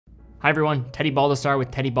Hi everyone, Teddy Baldassarre with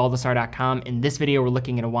TeddyBaldassarre.com. In this video, we're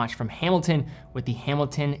looking at a watch from Hamilton with the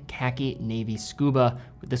Hamilton Khaki Navy Scuba,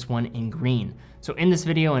 with this one in green. So in this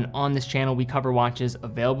video and on this channel, we cover watches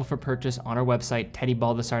available for purchase on our website,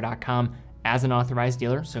 TeddyBaldassarre.com, as an authorized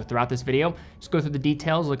dealer. So throughout this video, just go through the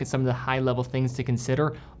details, look at some of the high level things to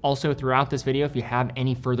consider. Also throughout this video, if you have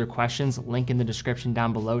any further questions, link in the description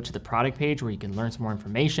down below to the product page where you can learn some more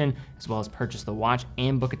information, as well as purchase the watch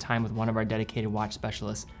and book a time with one of our dedicated watch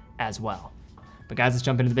specialists as well. But guys, let's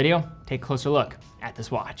jump into the video, take a closer look at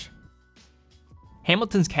this watch.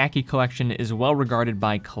 Hamilton's Khaki collection is well regarded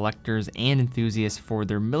by collectors and enthusiasts for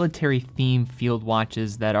their military themed field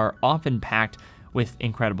watches that are often packed with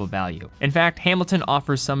incredible value. In fact, Hamilton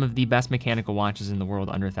offers some of the best mechanical watches in the world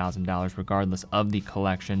under $1,000 regardless of the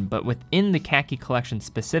collection, but within the Khaki collection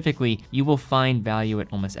specifically, you will find value at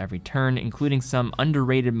almost every turn, including some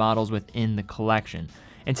underrated models within the collection.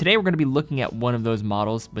 And today we're going to be looking at one of those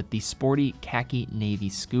models with the sporty Khaki Navy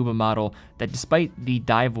Scuba model that, despite the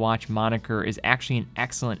dive watch moniker, is actually an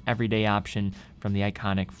excellent everyday option from the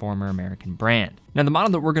iconic former American brand. Now, the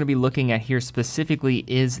model that we're going to be looking at here specifically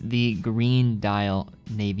is the green dial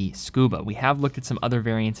Navy Scuba. We have looked at some other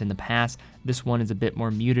variants in the past. This one is a bit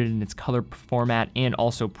more muted in its color format and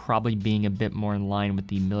also probably being a bit more in line with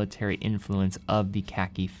the military influence of the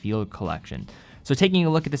Khaki field collection. So taking a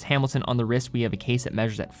look at this Hamilton on the wrist, we have a case that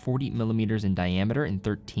measures at 40 millimeters in diameter and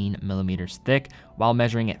 13 millimeters thick, while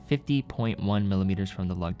measuring at 50.1 millimeters from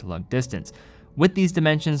the lug-to-lug distance. With these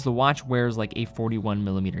dimensions, the watch wears like a 41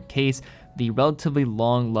 millimeter case. The relatively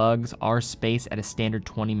long lugs are spaced at a standard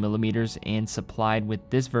 20 millimeters, and supplied with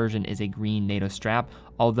this version is a green NATO strap,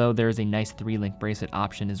 although there is a nice 3-link bracelet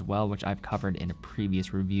option as well, which I've covered in a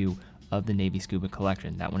previous review of the Navy Scuba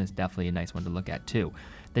collection. That one is definitely a nice one to look at too.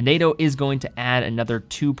 The NATO is going to add another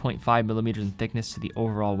 2.5 millimeters in thickness to the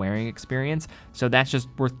overall wearing experience, so that's just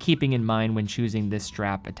worth keeping in mind when choosing this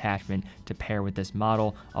strap attachment to pair with this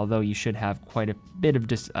model, although you should have quite a bit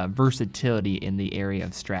of versatility in the area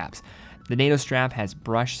of straps. The NATO strap has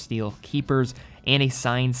brushed steel keepers and a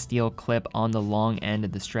signed steel clip on the long end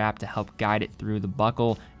of the strap to help guide it through the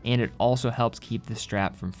buckle, and it also helps keep the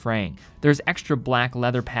strap from fraying. There's extra black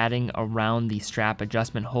leather padding around the strap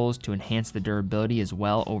adjustment holes to enhance the durability as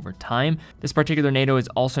well over time. This particular NATO is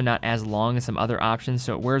also not as long as some other options,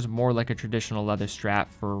 so it wears more like a traditional leather strap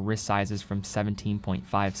for wrist sizes from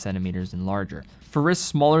 17.5 centimeters and larger. For wrists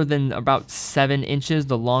smaller than about 7 inches,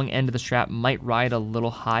 the long end of the strap might ride a little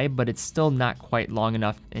high, but it's still not quite long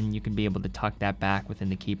enough, and you can be able to tuck that back within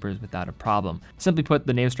the keepers without a problem. Simply put,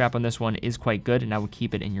 the NATO strap on this one is quite good, and I would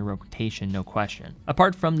keep it in your rotation, no question.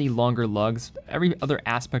 Apart from the longer lugs, every other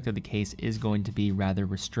aspect of the case is going to be rather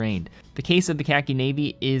restrained. The case of the Khaki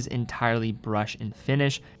Navy is entirely brush and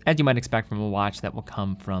finish, as you might expect from a watch that will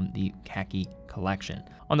come from the Khaki collection.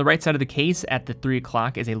 On the right side of the case at the 3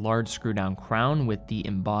 o'clock is a large screw down crown with the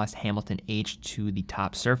embossed Hamilton H to the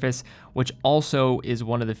top surface, which also is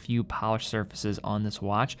one of the few polished surfaces on this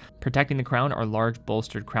watch. Protecting the crown are large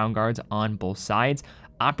bolstered crown guards on both sides.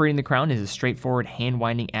 Operating the crown is a straightforward hand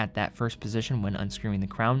winding at that first position when unscrewing the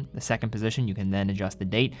crown. The second position, you can then adjust the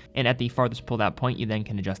date, and at the farthest pulled out point, you then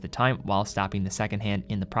can adjust the time while stopping the second hand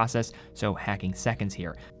in the process, so hacking seconds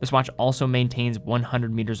here. This watch also maintains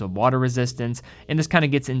 100 meters of water resistance, and this kind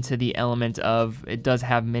of gets into the element of it does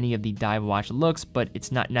have many of the dive watch looks, but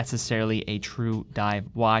it's not necessarily a true dive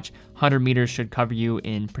watch. 100 meters should cover you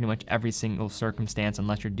in pretty much every single circumstance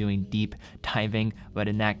unless you're doing deep diving, but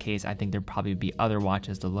in that case, I think there'd probably be other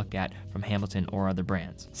watches to look at from Hamilton or other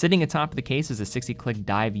brands. Sitting atop the case is a 60-click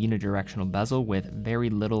dive unidirectional bezel with very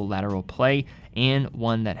little lateral play, and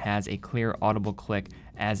one that has a clear audible click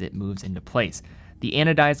as it moves into place. The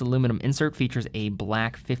anodized aluminum insert features a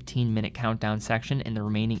black 15-minute countdown section and the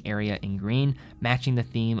remaining area in green, matching the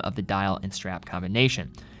theme of the dial and strap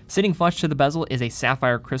combination. Sitting flush to the bezel is a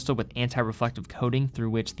sapphire crystal with anti-reflective coating through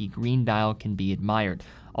which the green dial can be admired.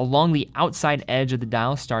 Along the outside edge of the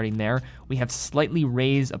dial, starting there, we have slightly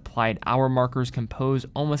raised applied hour markers composed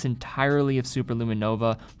almost entirely of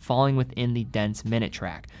superluminova, falling within the dense minute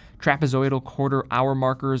track. Trapezoidal quarter hour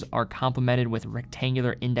markers are complemented with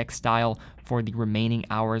rectangular index style for the remaining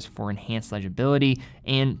hours for enhanced legibility,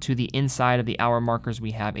 and to the inside of the hour markers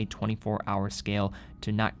we have a 24-hour scale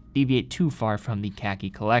to not deviate too far from the Khaki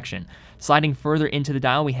collection. Sliding further into the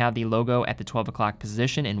dial, we have the logo at the 12 o'clock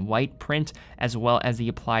position in white print, as well as the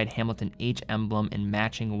applied Hamilton H emblem in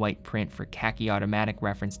matching white print for Khaki automatic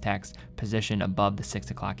reference text positioned above the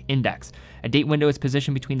 6 o'clock index. A date window is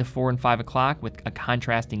positioned between the 4 and 5 o'clock with a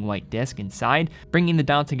contrasting white disc inside. Bringing the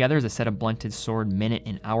dial together is a set of blunted sword minute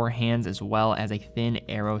and hour hands, as well as a thin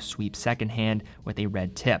arrow sweep second hand with a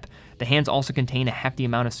red tip. The hands also contain a hefty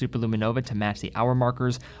amount of superluminova to match the hour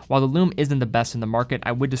markers. While the lume isn't the best in the market,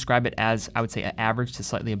 I would describe it as, I would say, an average to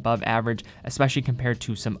slightly above average, especially compared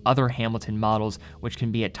to some other Hamilton models, which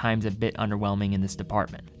can be at times a bit underwhelming in this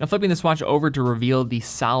department. Now flipping this watch over to reveal the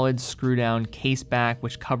solid screw down case back,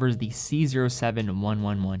 which covers the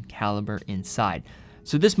C07111 caliber inside.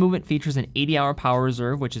 So this movement features an 80-hour power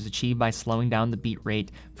reserve, which is achieved by slowing down the beat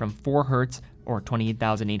rate from 4 Hz or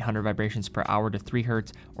 28,800 vibrations per hour to 3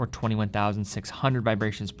 Hz or 21,600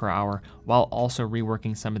 vibrations per hour, while also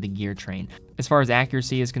reworking some of the gear train. As far as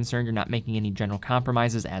accuracy is concerned, you're not making any general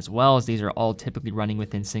compromises, as well as these are all typically running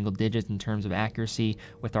within single digits in terms of accuracy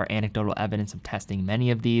with our anecdotal evidence of testing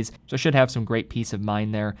many of these. So should have some great peace of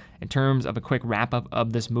mind there. In terms of a quick wrap up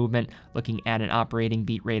of this movement, looking at an operating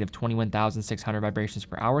beat rate of 21,600 vibrations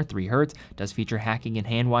per hour, 3 Hz, does feature hacking and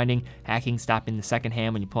hand winding, hacking stopping the second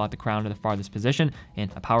hand when you pull out the crown to the farthest position,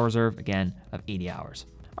 and a power reserve, again, of 80 hours.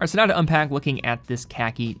 All right, so now to unpack looking at this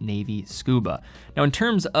Khaki Navy Scuba. Now in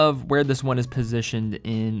terms of where this one is positioned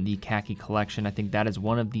in the Khaki collection, I think that is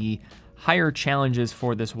one of the higher challenges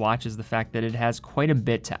for this watch, is the fact that it has quite a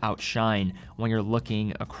bit to outshine when you're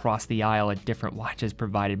looking across the aisle at different watches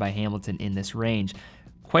provided by Hamilton in this range.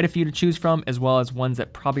 Quite a few to choose from, as well as ones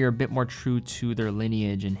that probably are a bit more true to their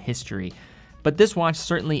lineage and history. But this watch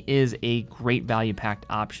certainly is a great value-packed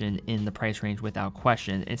option in the price range without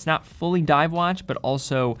question. It's not fully dive watch, but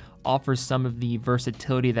also offers some of the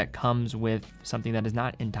versatility that comes with something that is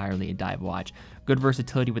not entirely a dive watch. Good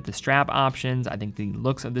versatility with the strap options. I think the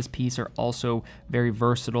looks of this piece are also very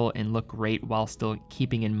versatile and look great while still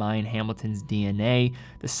keeping in mind Hamilton's DNA.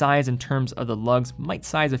 The size in terms of the lugs might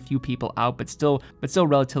size a few people out, but still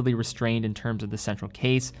relatively restrained in terms of the central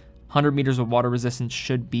case. 100 meters of water resistance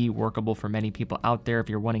should be workable for many people out there. If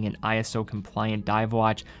you're wanting an ISO compliant dive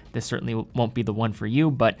watch, this certainly won't be the one for you,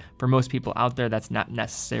 but for most people out there, that's not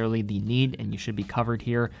necessarily the need, and you should be covered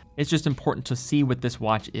here. It's just important to see what this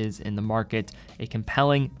watch is in the market. A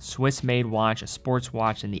compelling Swiss-made watch, a sports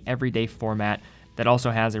watch in the everyday format that also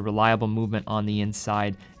has a reliable movement on the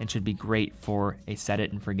inside and should be great for a set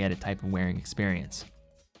it and forget it type of wearing experience.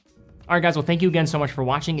 All right, guys, well, thank you again so much for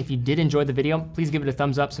watching. If you did enjoy the video, please give it a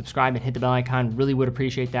thumbs up, subscribe, and hit the bell icon. Really would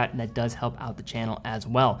appreciate that, and that does help out the channel as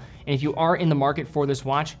well. And if you are in the market for this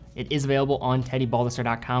watch, it is available on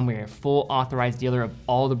TeddyBaldassarre.com. We are a full authorized dealer of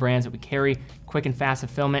all the brands that we carry, quick and fast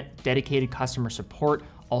fulfillment, dedicated customer support.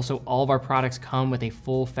 Also, all of our products come with a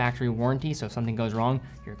full factory warranty, so if something goes wrong,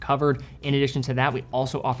 you're covered. In addition to that, we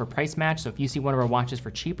also offer price match, so if you see one of our watches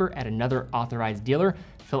for cheaper at another authorized dealer,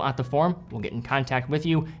 fill out the form, we'll get in contact with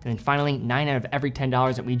you. And then finally, 9 out of every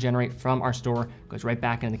 $10 that we generate from our store goes right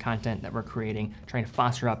back into the content that we're creating, trying to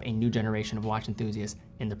foster up a new generation of watch enthusiasts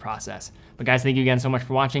in the process. But guys, thank you again so much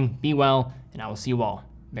for watching. Be well, and I will see you all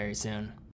very soon.